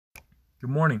Good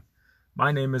morning.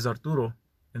 My name is Arturo,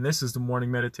 and this is the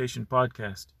Morning Meditation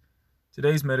Podcast.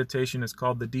 Today's meditation is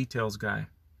called The Details Guy.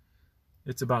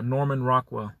 It's about Norman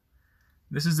Rockwell.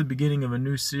 This is the beginning of a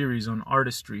new series on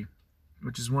artistry,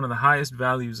 which is one of the highest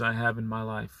values I have in my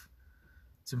life.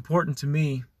 It's important to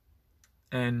me,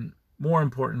 and more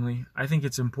importantly, I think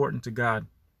it's important to God.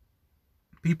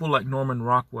 People like Norman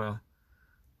Rockwell,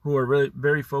 who are really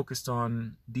very focused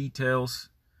on details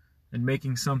and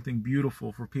making something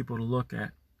beautiful for people to look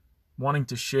at, wanting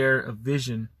to share a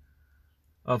vision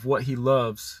of what he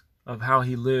loves, of how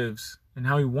he lives, and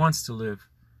how he wants to live.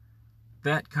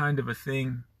 That kind of a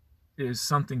thing is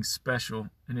something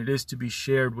special, and it is to be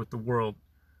shared with the world.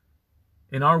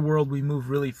 In our world, we move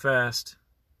really fast,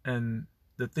 and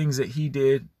the things that he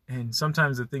did, and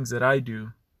sometimes the things that I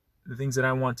do, the things that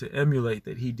I want to emulate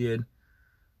that he did,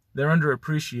 they're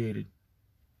underappreciated.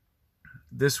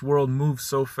 This world moves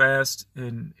so fast,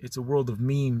 and it's a world of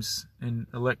memes and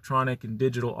electronic and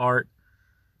digital art.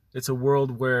 It's a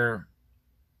world where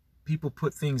people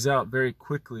put things out very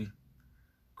quickly.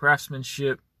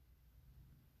 Craftsmanship,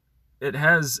 it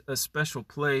has a special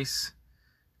place,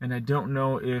 and I don't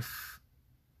know if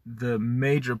the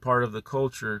major part of the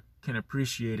culture can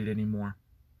appreciate it anymore.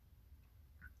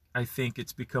 I think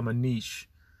it's become a niche.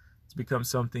 It's become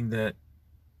something that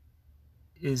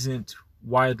isn't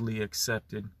widely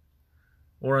accepted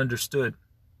or understood.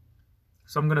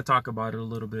 So I'm going to talk about it a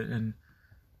little bit, and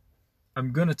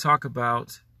I'm going to talk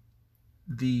about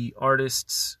the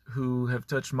artists who have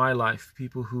touched my life,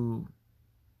 people who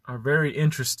are very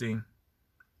interesting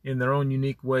in their own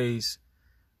unique ways,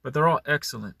 but they're all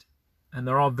excellent, and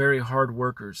they're all very hard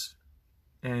workers.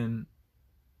 And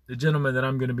the gentlemen that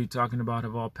I'm going to be talking about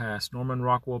have all passed. Norman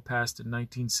Rockwell passed in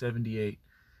 1978,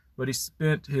 but he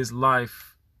spent his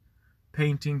life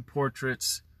painting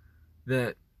portraits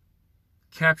that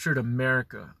captured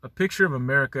America, a picture of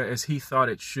America as he thought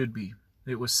it should be.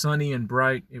 It was sunny and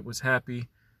bright. It was happy.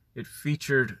 It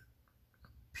featured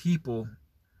people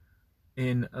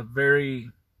in a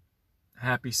very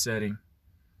happy setting.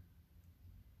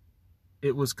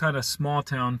 It was kind of small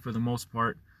town for the most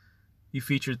part. He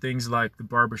featured things like the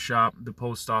barbershop, the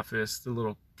post office, the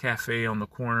little cafe on the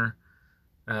corner.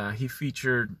 He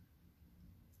featured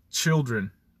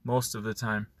children most of the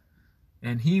time.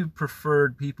 And he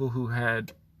preferred people who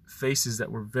had faces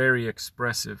that were very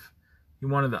expressive. He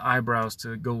wanted the eyebrows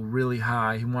to go really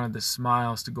high. He wanted the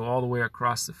smiles to go all the way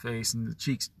across the face and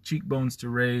the cheekbones to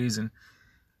raise. And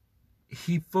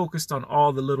he focused on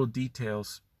all the little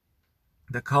details.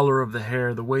 The color of the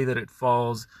hair, the way that it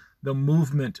falls, the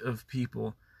movement of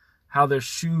people, how their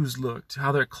shoes looked,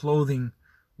 how their clothing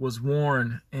was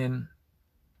worn. And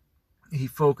he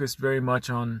focused very much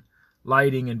on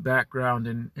lighting and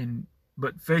background,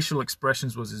 but facial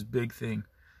expressions was his big thing.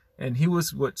 And he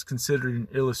was what's considered an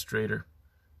illustrator,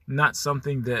 not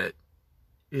something that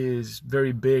is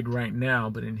very big right now,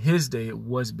 but in his day it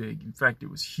was big. In fact, it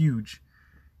was huge.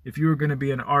 If you were going to be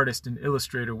an artist, an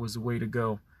illustrator was the way to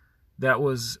go. That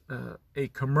was a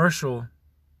commercial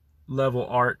level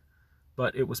art,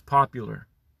 but it was popular.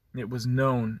 It was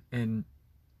known, and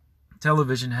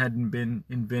television hadn't been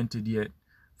invented yet.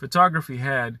 Photography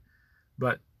had,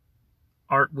 but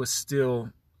art was still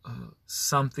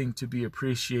something to be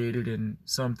appreciated and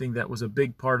something that was a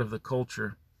big part of the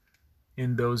culture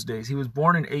in those days. He was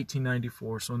born in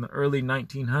 1894, so in the early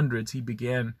 1900s he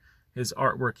began his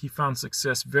artwork. He found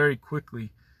success very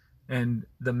quickly, and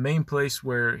the main place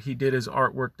where he did his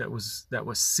artwork that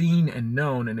was seen and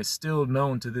known, and is still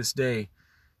known to this day,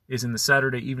 is in the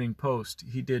Saturday Evening Post.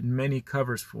 He did many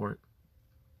covers for it,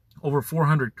 over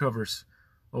 400 covers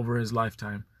over his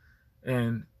lifetime.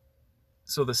 And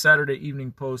so the Saturday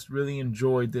Evening Post really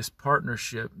enjoyed this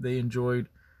partnership. They enjoyed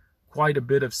quite a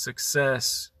bit of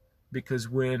success, because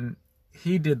when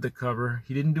he did the cover,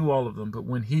 he didn't do all of them, but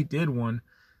when he did one,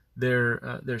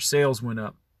 their sales went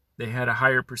up. They had a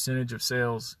higher percentage of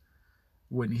sales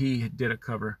when he did a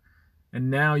cover. And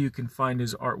now you can find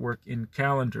his artwork in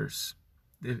calendars.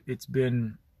 It's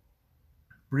been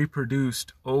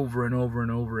reproduced over and over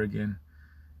and over again.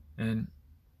 And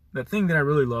the thing that I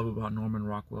really love about Norman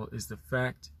Rockwell is the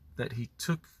fact that he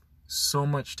took so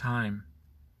much time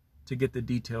to get the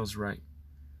details right.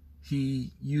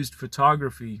 He used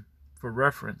photography for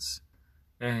reference,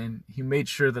 and he made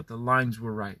sure that the lines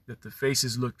were right, that the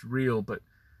faces looked real, but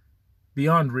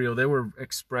beyond real, they were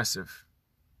expressive.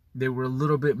 They were a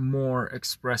little bit more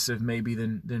expressive maybe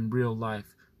than real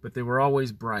life, but they were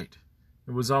always bright.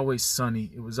 It was always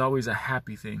sunny. It was always a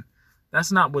happy thing.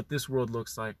 That's not what this world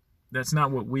looks like. That's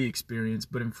not what we experience,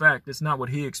 but in fact, it's not what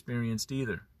he experienced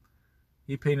either.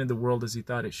 He painted the world as he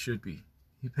thought it should be.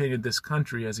 He painted this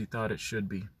country as he thought it should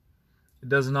be. It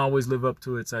doesn't always live up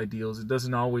to its ideals. It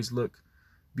doesn't always look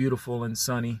beautiful and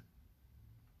sunny.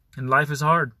 And life is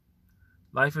hard.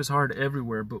 Life is hard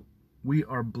everywhere, but we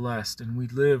are blessed, and we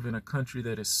live in a country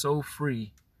that is so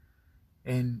free,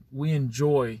 and we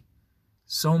enjoy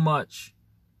so much.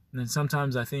 And then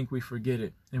sometimes I think we forget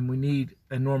it, and we need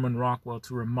a Norman Rockwell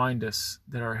to remind us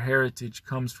that our heritage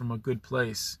comes from a good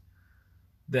place,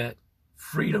 that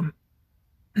freedom,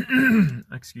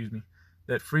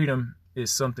 that freedom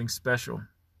is something special,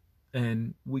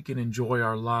 and we can enjoy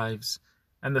our lives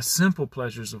and the simple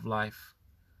pleasures of life.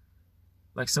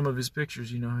 Like some of his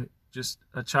pictures, just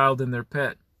a child and their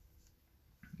pet,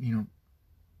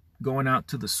 going out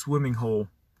to the swimming hole,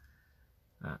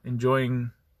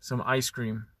 enjoying some ice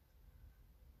cream,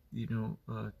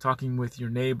 talking with your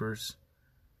neighbors,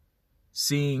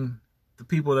 seeing the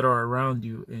people that are around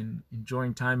you and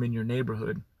enjoying time in your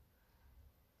neighborhood.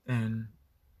 And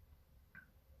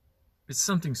it's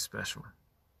something special.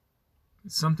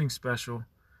 It's something special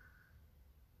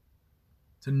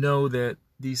to know that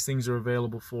these things are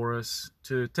available for us,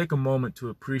 to take a moment to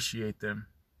appreciate them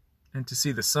and to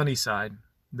see the sunny side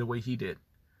the way he did.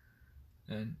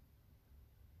 And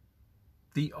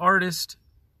the artist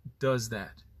does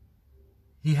that.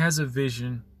 He has a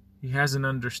vision, he has an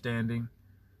understanding,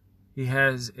 he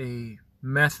has a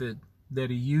method that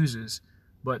he uses,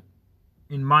 but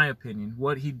in my opinion,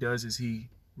 what he does is he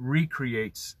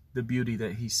recreates the beauty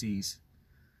that he sees.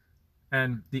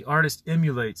 And the artist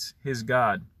emulates his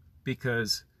God,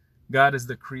 because God is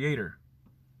the creator,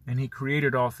 and he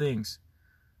created all things.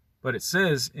 But it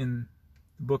says in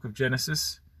the book of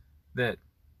Genesis that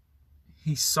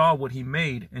he saw what he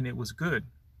made and it was good.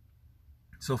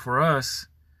 So for us,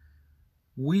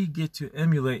 we get to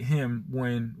emulate him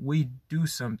when we do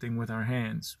something with our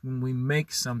hands, when we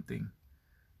make something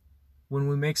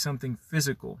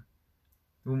physical,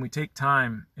 when we take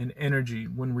time and energy,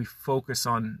 when we focus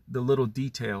on the little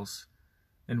details,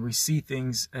 and we see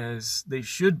things as they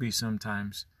should be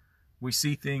sometimes. We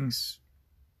see things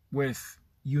with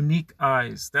unique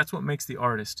eyes. That's what makes the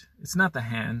artist. It's not the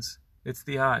hands, it's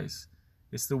the eyes.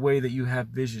 It's the way that you have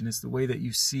vision. It's the way that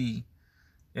you see.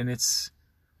 And it's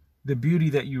the beauty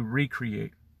that you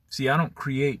recreate. See, I don't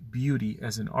create beauty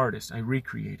as an artist. I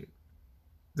recreate it.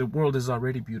 The world is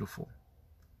already beautiful.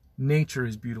 Nature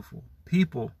is beautiful.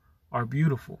 People are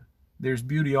beautiful. There's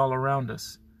beauty all around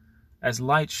us. As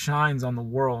light shines on the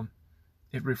world,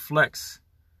 it reflects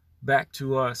back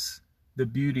to us the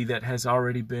beauty that has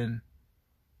already been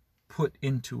put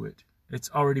into it. It's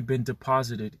already been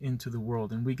deposited into the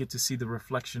world, and we get to see the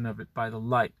reflection of it by the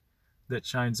light that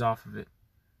shines off of it.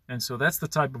 And so that's the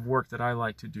type of work that I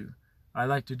like to do. I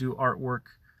like to do artwork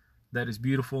that is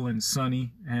beautiful and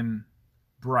sunny and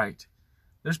bright.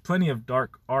 There's plenty of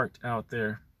dark art out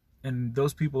there, and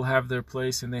those people have their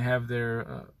place, and they have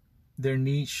their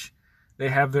niche. They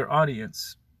have their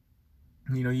audience.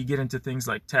 You get into things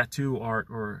like tattoo art,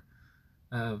 or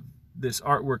this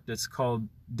artwork that's called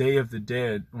Day of the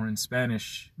Dead, or in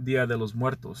Spanish, Dia de los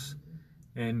Muertos.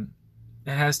 And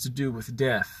it has to do with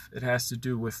death. It has to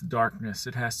do with darkness.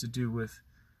 It has to do with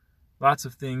lots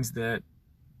of things that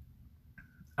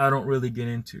I don't really get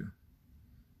into.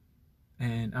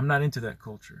 And I'm not into that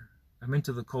culture. I'm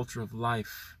into the culture of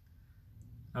life.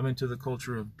 I'm into the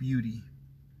culture of beauty.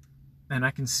 And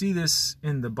I can see this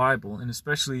in the Bible, and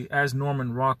especially as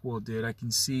Norman Rockwell did, I can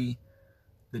see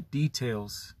the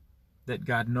details that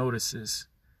God notices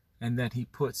and that he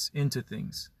puts into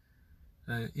things.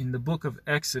 In the book of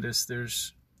Exodus,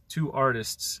 there's two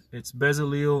artists. It's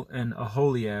Bezalel and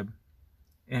Aholiab,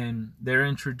 and they're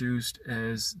introduced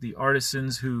as the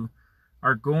artisans who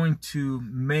are going to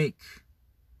make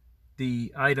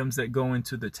the items that go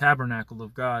into the tabernacle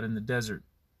of God in the desert.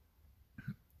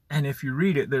 And if you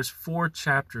read it, there's 4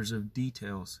 chapters of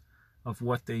details of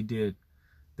what they did.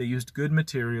 They used good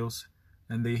materials,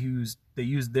 and they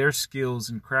used their skills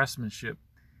and craftsmanship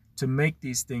to make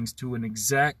these things to an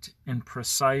exact and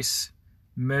precise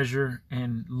measure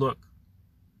and look.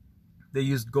 They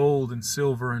used gold and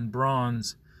silver and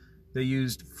bronze. They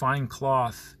used fine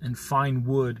cloth and fine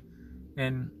wood.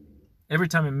 And every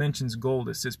time it mentions gold,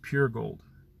 it says pure gold.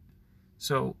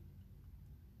 So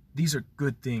these are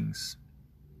good things.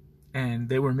 And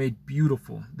they were made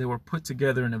beautiful. They were put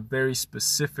together in a very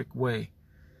specific way.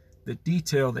 The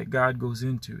detail that God goes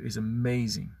into is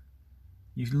amazing.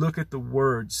 You look at the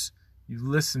words, you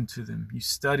listen to them, you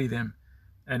study them,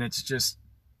 and it's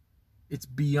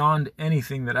beyond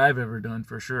anything that I've ever done,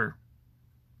 for sure.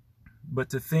 But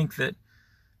to think that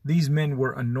these men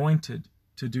were anointed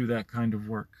to do that kind of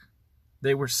work.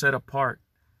 They were set apart,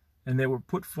 and they were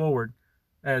put forward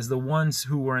as the ones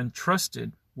who were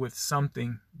entrusted with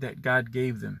something that God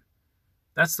gave them.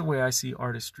 That's the way I see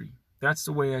artistry. That's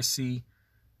the way I see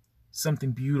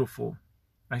something beautiful.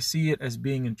 I see it as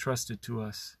being entrusted to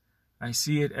us. I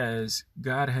see it as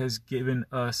God has given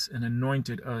us and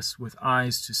anointed us with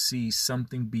eyes to see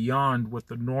something beyond what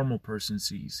the normal person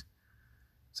sees.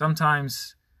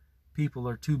 Sometimes people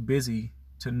are too busy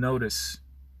to notice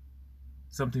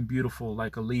something beautiful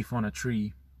like a leaf on a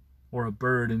tree, or a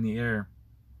bird in the air,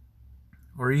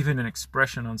 or even an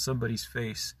expression on somebody's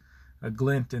face, a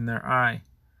glint in their eye.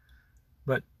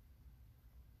 But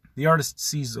the artist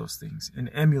sees those things and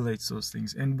emulates those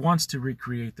things and wants to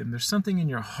recreate them. There's something in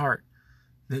your heart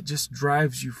that just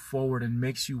drives you forward and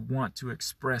makes you want to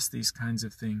express these kinds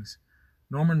of things.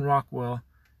 Norman Rockwell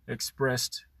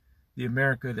expressed the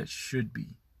America that should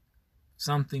be.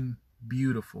 Something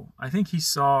beautiful. I think he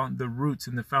saw the roots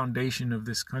and the foundation of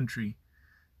this country.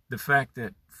 The fact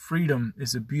that freedom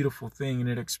is a beautiful thing, and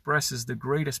it expresses the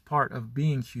greatest part of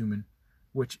being human,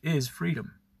 which is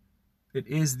freedom. It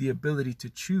is the ability to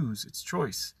choose, its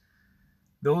choice.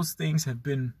 Those things have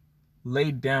been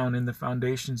laid down in the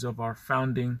foundations of our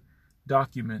founding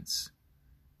documents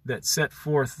that set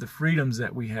forth the freedoms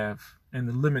that we have and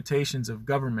the limitations of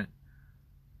government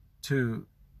to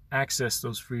access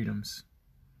those freedoms.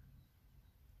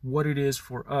 What it is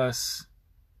for us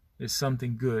is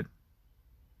something good.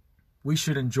 We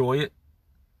should enjoy it.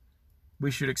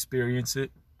 We should experience it.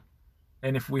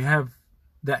 And if we have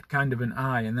that kind of an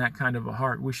eye and that kind of a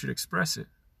heart, we should express it.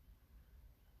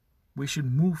 We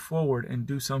should move forward and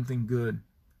do something good.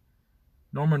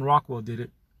 Norman Rockwell did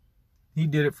it. He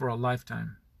did it for a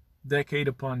lifetime. Decade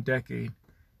upon decade,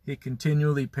 he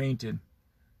continually painted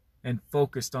and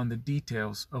focused on the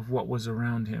details of what was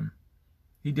around him.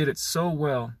 He did it so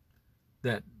well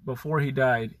that before he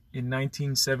died in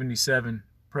 1977,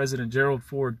 President Gerald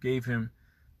Ford gave him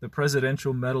the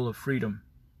Presidential Medal of Freedom.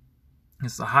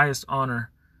 It's the highest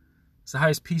honor, it's the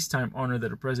highest peacetime honor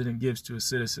that a president gives to a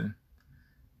citizen.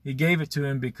 He gave it to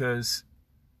him because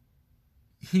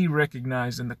he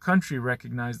recognized, and the country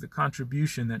recognized, the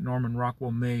contribution that Norman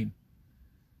Rockwell made,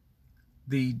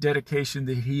 the dedication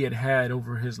that he had had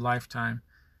over his lifetime,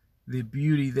 the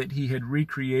beauty that he had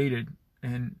recreated,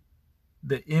 and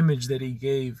the image that he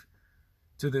gave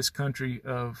to this country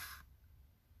of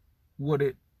what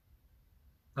it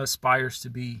aspires to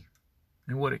be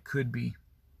and what it could be.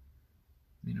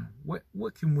 You know,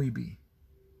 what can we be?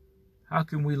 How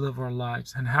can we live our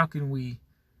lives? And how can we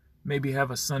maybe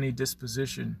have a sunny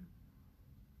disposition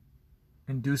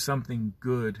and do something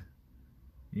good?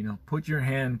 You know, put your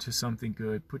hand to something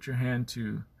good. Put your hand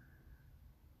to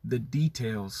the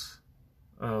details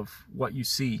of what you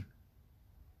see.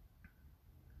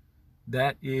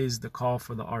 That is the call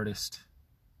for the artist.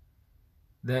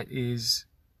 That is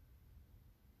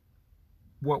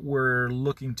what we're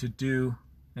looking to do,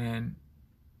 and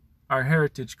our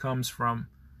heritage comes from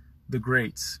the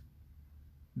greats,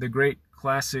 the great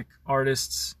classic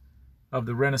artists of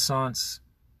the Renaissance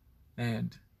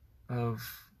and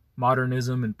of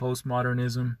modernism and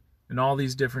postmodernism and all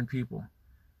these different people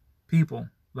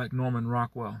like Norman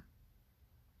Rockwell.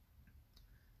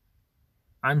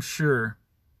 I'm sure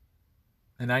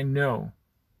and I know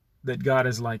that God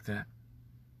is like that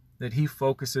he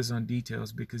focuses on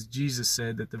details, because Jesus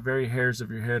said that the very hairs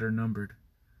of your head are numbered.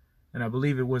 And I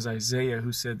believe it was Isaiah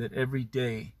who said that every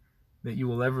day that you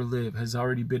will ever live has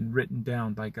already been written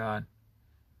down by God.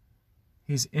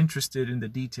 He's interested in the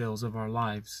details of our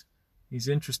lives. He's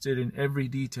interested in every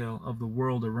detail of the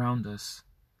world around us.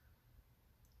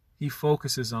 He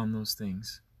focuses on those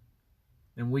things.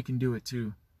 And we can do it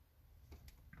too.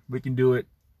 We can do it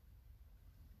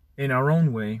in our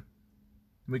own way.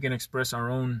 We can express our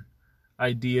own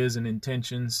ideas and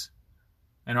intentions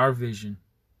and our vision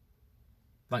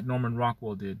like Norman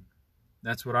Rockwell did.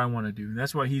 That's what I want to do. And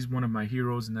that's why he's one of my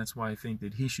heroes, and that's why I think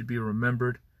that he should be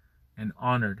remembered and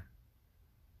honored.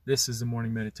 This is the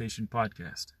Morning Meditation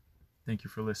Podcast. Thank you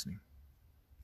for listening.